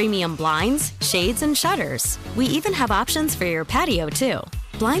from premium blinds, shades, and shutters. We even have options for your patio, too.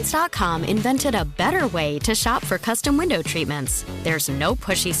 Blinds.com invented a better way to shop for custom window treatments. There's no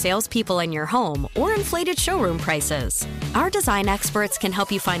pushy salespeople in your home or inflated showroom prices. Our design experts can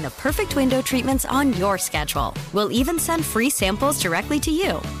help you find the perfect window treatments on your schedule. We'll even send free samples directly to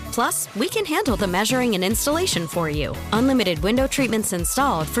you. Plus, we can handle the measuring and installation for you. Unlimited window treatments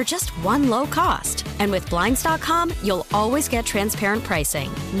installed for just one low cost. And with Blinds.com, you'll always get transparent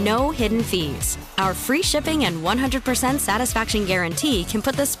pricing. No hidden fees. Our free shipping and 100% satisfaction guarantee can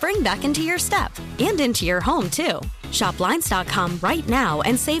put the spring back into your step and into your home, too. Shop Blinds.com right now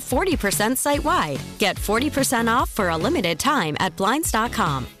and save 40% site-wide. Get 40% off for a limited time at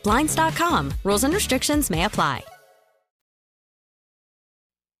Blinds.com. Blinds.com. Rules and restrictions may apply.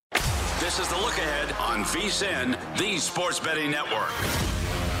 This is the Look Ahead on VSiN, the Sports Betting Network.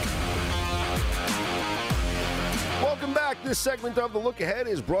 Welcome back. This segment of The Look Ahead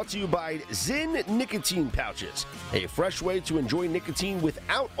is brought to you by Zyn Nicotine Pouches, a fresh way to enjoy nicotine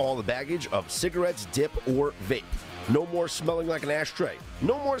without all the baggage of cigarettes, dip, or vape. No more smelling like an ashtray,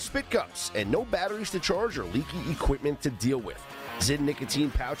 no more spit cups, and no batteries to charge or leaky equipment to deal with. Zyn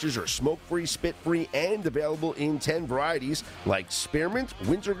Nicotine Pouches are smoke-free, spit-free, and available in 10 varieties like spearmint,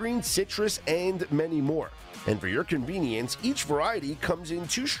 wintergreen, citrus, and many more. And for your convenience, each variety comes in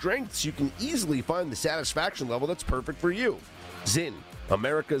 2 strengths. You can easily find the satisfaction level that's perfect for you. Zyn,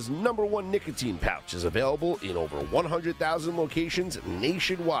 America's #1 nicotine pouch, is available in over 100,000 locations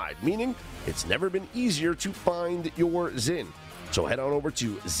nationwide, meaning it's never been easier to find your Zyn. So head on over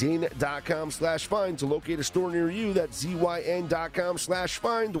to zyn.com/find to locate a store near you. That's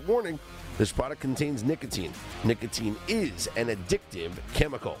zyn.com/find. Warning, this product contains nicotine. Nicotine is an addictive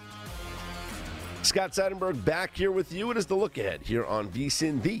chemical. Scott Seidenberg back here with you. It is The Look Ahead here on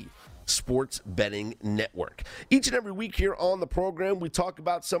VSiN, the Sports Betting Network. Each and every week here on the program, we talk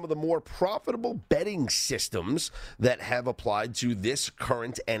about some of the more profitable betting systems that have applied to this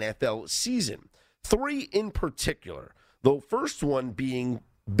current NFL season. 3 in particular. The first one being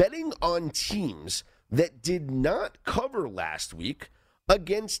betting on teams that did not cover last week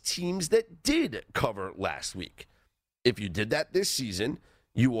against teams that did cover last week. If you did that this season,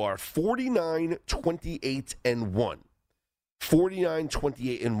 you are 49-28-1.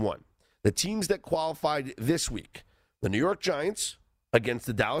 49-28-1. The teams that qualified this week, the New York Giants against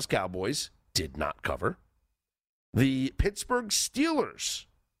the Dallas Cowboys did not cover. The Pittsburgh Steelers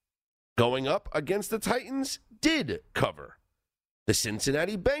going up against the Titans did cover. The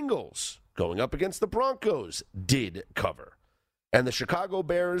Cincinnati Bengals going up against the Broncos did cover. And the Chicago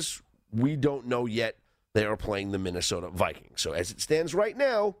Bears, we don't know yet. They are playing the Minnesota Vikings. So as it stands right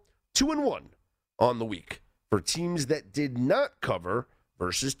now, 2-1 on the week for teams that did not cover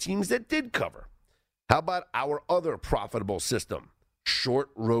versus teams that did cover. How about our other profitable system? Short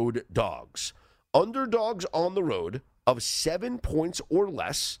road dogs. Underdogs on the road of 7 points or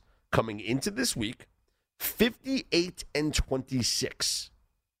less coming into this week, 58-26.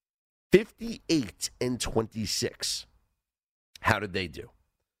 58-26. How did they do?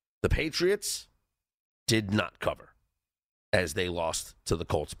 The Patriots did not cover as they lost to the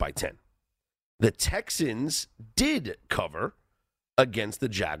Colts by 10. The Texans did cover against the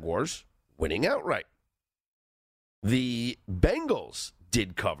Jaguars, winning outright. The Bengals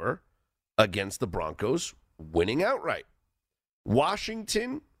did cover against the Broncos, winning outright.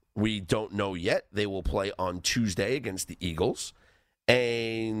 Washington, we don't know yet. They will play on Tuesday against the Eagles.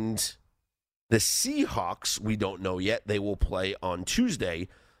 And the Seahawks, we don't know yet. They will play on Tuesday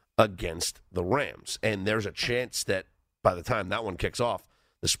against the Rams. And there's a chance that by the time that one kicks off,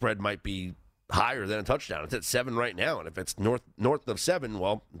 the spread might be higher than a touchdown. It's at 7 right now. And if it's north of 7,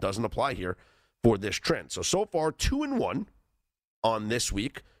 well, it doesn't apply here for this trend. So far, 2-1 on this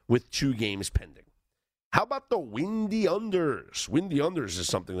week with 2 games pending. How about the Windy Unders? Windy Unders is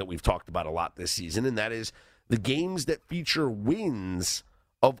something that we've talked about a lot this season, and that is the games that feature winds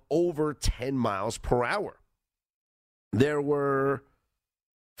of over 10 miles per hour. There were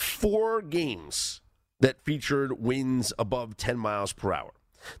 4 games that featured winds above 10 miles per hour.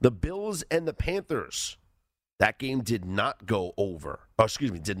 The Bills and the Panthers, that game did not go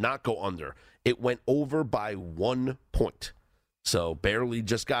did not go under. It went over by 1 point. So barely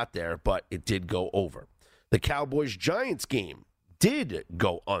just got there, but it did go over. The Cowboys-Giants game did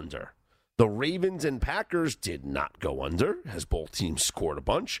go under. The Ravens and Packers did not go under, as both teams scored a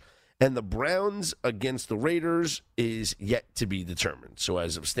bunch. And the Browns against the Raiders is yet to be determined. So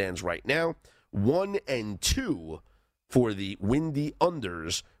as it stands right now, 1 and 2 for the Windy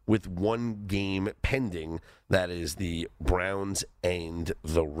Unders with 1 game pending. That is the Browns and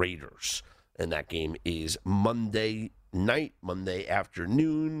the Raiders. And that game is Monday night, Monday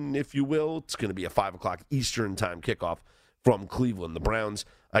afternoon, if you will. It's going to be a 5 o'clock Eastern time kickoff from Cleveland. The Browns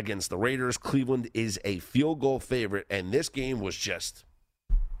against the Raiders. Cleveland is a field goal favorite, and this game was just,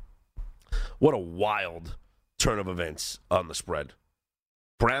 what a wild turn of events on the spread.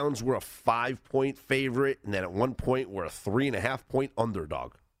 Browns were a 5-point favorite, and then at one point were a 3.5-point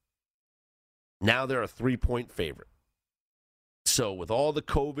underdog. Now they're a 3-point favorite. So with all the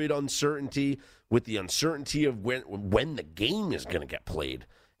COVID uncertainty, with the uncertainty of when the game is going to get played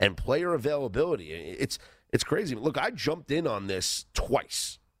and player availability, it's crazy. Look, I jumped in on this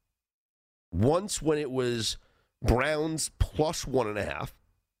twice. Once when it was Browns plus 1.5.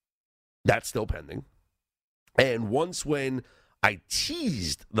 That's still pending. And once when I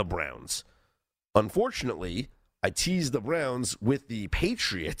teased the Browns. Unfortunately, I teased the Browns with the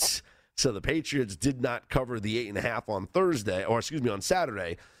Patriots. So the Patriots did not cover the 8.5 on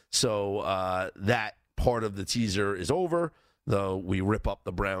Saturday. So that part of the teaser is over, though we rip up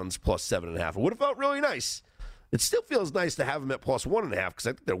the Browns plus 7.5. It would have felt really nice. It still feels nice to have them at plus 1.5 because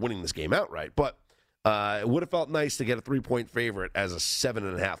I think they're winning this game outright. But it would have felt nice to get a 3-point favorite as a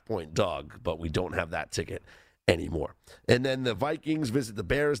 7.5-point dog, but we don't have that ticket anymore. And then the Vikings visit the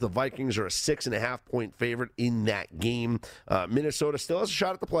Bears. The Vikings are a 6.5-point favorite in that game. Minnesota still has a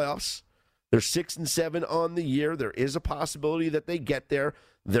shot at the playoffs. They're 6-7 on the year. There is a possibility that they get there.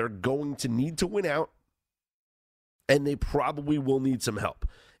 They're going to need to win out, and they probably will need some help.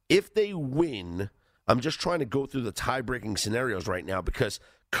 If they win, I'm just trying to go through the tie-breaking scenarios right now because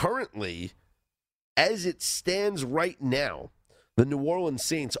currently, as it stands right now, the New Orleans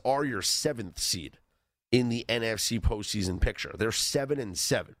Saints are your 7th seed in the NFC postseason picture. They're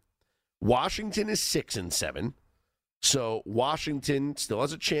 7-7. Washington is 6-7. So Washington still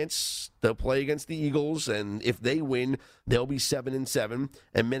has a chance. They'll play against the Eagles, and if they win, they'll be 7-7.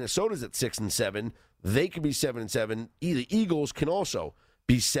 And Minnesota's at 6-7. They could be 7-7. The Eagles can also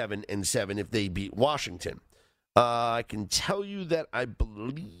be 7-7 if they beat Washington. I can tell you that I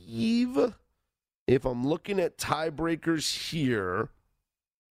believe, if I'm looking at tiebreakers here,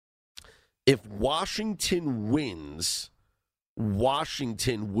 if Washington wins,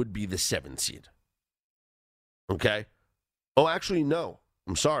 Washington would be the 7th seed. Okay? Oh, actually, no.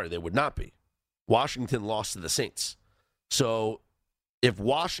 I'm sorry, they would not be. Washington lost to the Saints. So if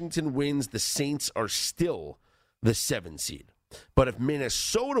Washington wins, the Saints are still the 7 seed. But if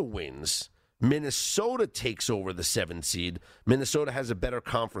Minnesota wins, Minnesota takes over the 7 seed. Minnesota has a better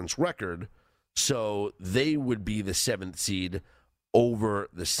conference record, so they would be the 7th seed over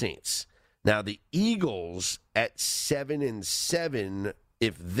the Saints. Now, the Eagles at 7-7,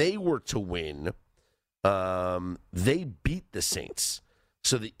 if they were to win, they beat the Saints.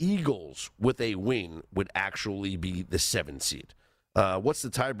 So the Eagles, with a win, would actually be the 7 seed. What's the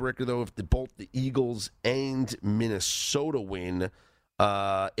tiebreaker, though? If both the Eagles and Minnesota win,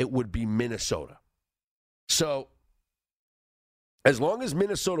 it would be Minnesota. So as long as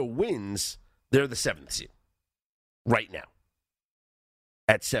Minnesota wins, they're the 7th seed right now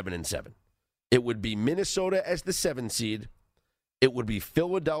at 7-7. It would be Minnesota as the 7 seed. It would be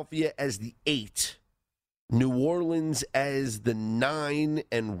Philadelphia as the 8, New Orleans as the 9,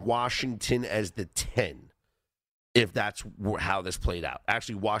 and Washington as the 10, if that's how this played out.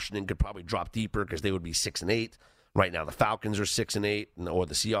 Actually, Washington could probably drop deeper because they would be 6-8. Right now, the Falcons are 6-8, or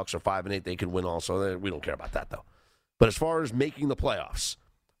the Seahawks are 5-8. They could win also. We don't care about that, though. But as far as making the playoffs,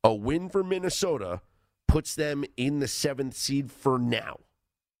 a win for Minnesota puts them in the 7th seed for now.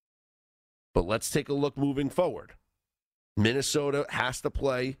 But let's take a look moving forward. Minnesota has to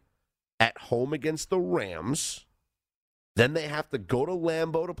play at home against the Rams. Then they have to go to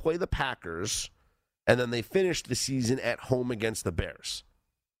Lambeau to play the Packers. And then they finish the season at home against the Bears.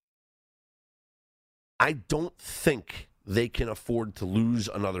 I don't think they can afford to lose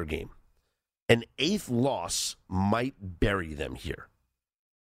another game. An 8th loss might bury them here.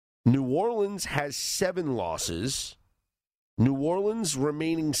 New Orleans has 7 losses. New Orleans'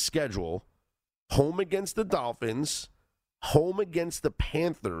 remaining schedule: home against the Dolphins, home against the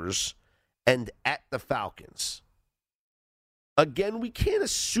Panthers, and at the Falcons. Again, we can't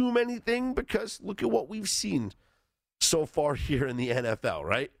assume anything because look at what we've seen so far here in the NFL,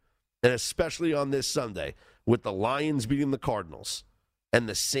 right? And especially on this Sunday with the Lions beating the Cardinals and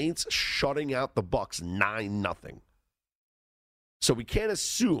the Saints shutting out the Bucs 9-0. So we can't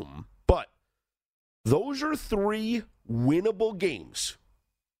assume, but those are 3 winnable games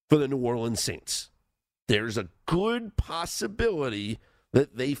for the New Orleans Saints. There's a good possibility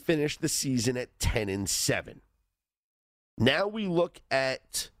that they finish the season at 10-7. Now we look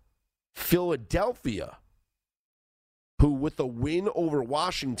at Philadelphia, who with a win over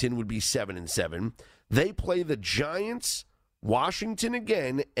Washington would be 7-7. They play the Giants, Washington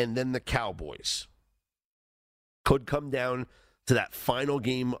again, and then the Cowboys. Could come down to that final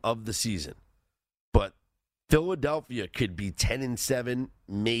game of the season. But Philadelphia could be 10-7,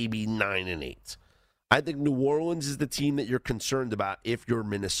 maybe 9-8. I think New Orleans is the team that you're concerned about if you're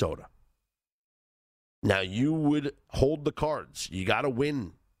Minnesota. Now, you would hold the cards. You got to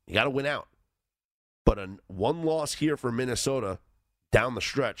win. You got to win out. But one loss here for Minnesota down the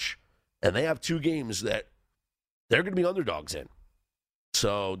stretch, and they have 2 games that they're going to be underdogs in.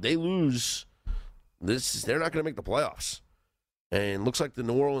 So they lose. They're not going to make the playoffs. And it looks like the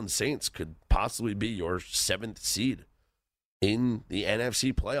New Orleans Saints could possibly be your 7th seed in the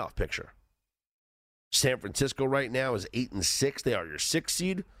NFC playoff picture. San Francisco right now is 8-6. They are your 6th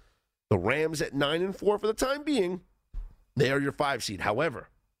seed. The Rams at 9-4 for the time being. They are your 5 seed. However,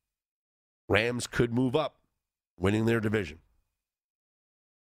 Rams could move up, winning their division.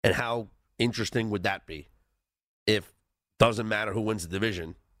 And how interesting would that be? If doesn't matter who wins the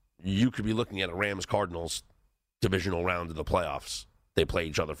division, you could be looking at a Rams-Cardinals divisional round of the playoffs. They play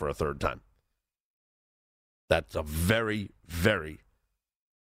each other for a 3rd time. That's a very, very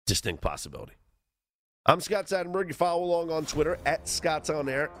distinct possibility. I'm Scott Seidenberg. You follow along on Twitter at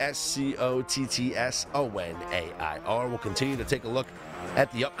ScottsOnAir, ScottsOnAir. We'll continue to take a look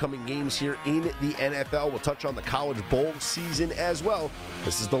at the upcoming games here in the NFL. We'll touch on the College Bowl season as well.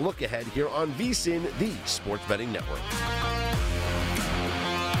 This is the look ahead here on VSiN, the Sports Betting Network.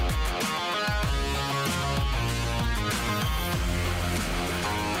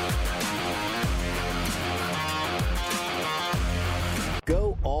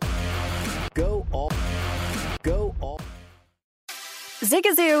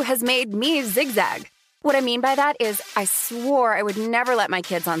 Zigazoo has made me zigzag. What I mean by that is I swore I would never let my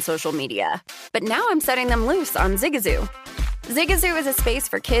kids on social media. But now I'm setting them loose on Zigazoo. Zigazoo is a space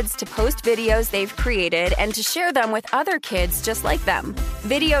for kids to post videos they've created and to share them with other kids just like them.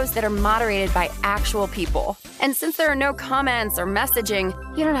 Videos that are moderated by actual people. And since there are no comments or messaging,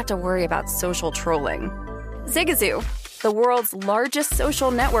 you don't have to worry about social trolling. Zigazoo, the world's largest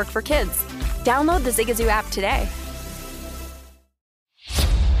social network for kids. Download the Zigazoo app today.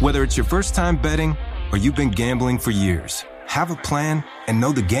 Whether it's your first time betting or you've been gambling for years, have a plan and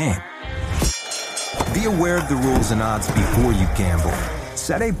know the game. Be aware of the rules and odds before you gamble.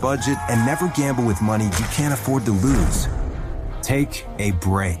 Set a budget and never gamble with money you can't afford to lose. Take a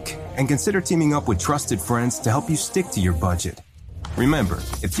break and consider teaming up with trusted friends to help you stick to your budget. Remember,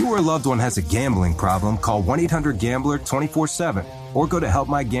 if you or a loved one has a gambling problem, call 1-800-GAMBLER 24/7 or go to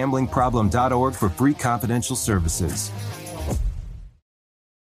helpmygamblingproblem.org for free confidential services.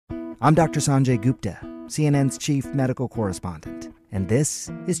 I'm Dr. Sanjay Gupta, CNN's chief medical correspondent, and this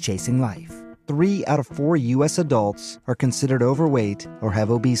is Chasing Life. 3 out of 4 U.S. adults are considered overweight or have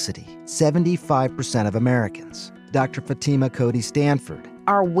obesity. 75% of Americans. Dr. Fatima Cody Stanford.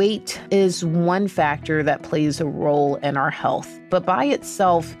 Our weight is one factor that plays a role in our health, but by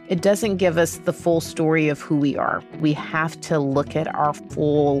itself, it doesn't give us the full story of who we are. We have to look at our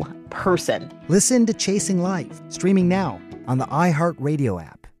full person. Listen to Chasing Life, streaming now on the iHeartRadio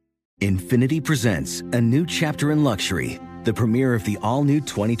app. Infiniti presents a new chapter in luxury, the premiere of the all-new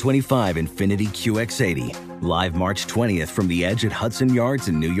 2025 Infiniti QX80, live March 20th from the Edge at Hudson Yards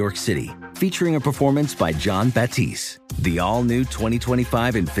in New York City, featuring a performance by John Batiste. The all-new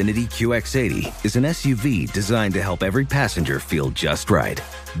 2025 Infiniti QX80 is an SUV designed to help every passenger feel just right.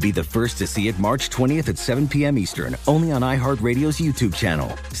 Be the first to see it March 20th at 7 p.m. Eastern, only on iHeartRadio's YouTube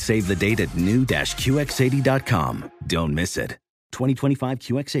channel. Save the date at new-QX80.com. Don't miss it. 2025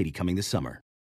 QX80 coming this summer.